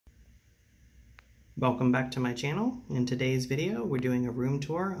Welcome back to my channel. In today's video, we're doing a room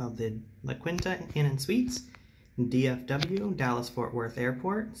tour of the La Quinta Inn and Suites, DFW, Dallas-Fort Worth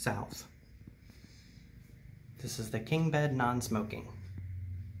Airport, South. This is the king bed non-smoking.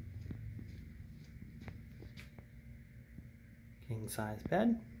 King size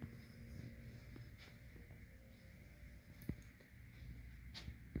bed.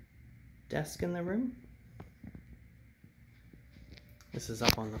 Desk in the room. This is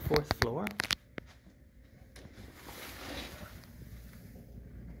up on the 4th floor.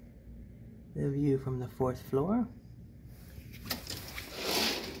 The view from the 4th floor.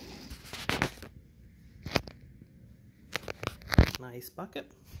 Nice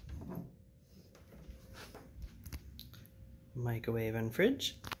bucket. Microwave and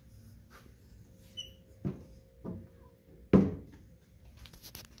fridge.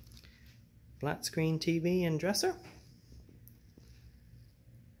 Flat screen TV and dresser.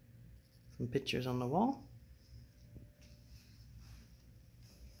 Some pictures on the wall.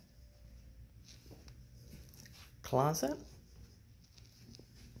 Closet.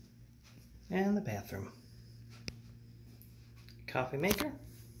 And the bathroom. Coffee maker.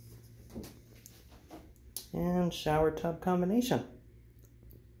 And shower tub combination.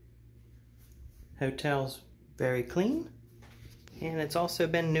 Hotel's very clean, and it's also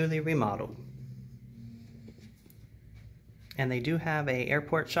been newly remodeled. And they do have a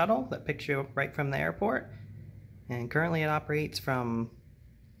airport shuttle that picks you up right from the airport, and currently it operates from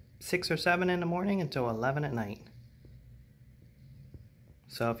 6 or 7 in the morning until 11 at night.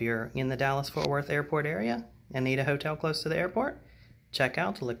 So if you're in the Dallas-Fort Worth airport area and need a hotel close to the airport, check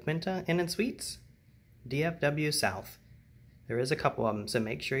out La Quinta Inn and Suites, DFW South. There is a couple of them, so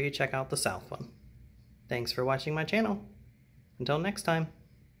make sure you check out the South one. Thanks for watching my channel. Until next time,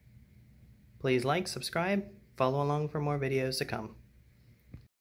 please like, subscribe, follow along for more videos to come.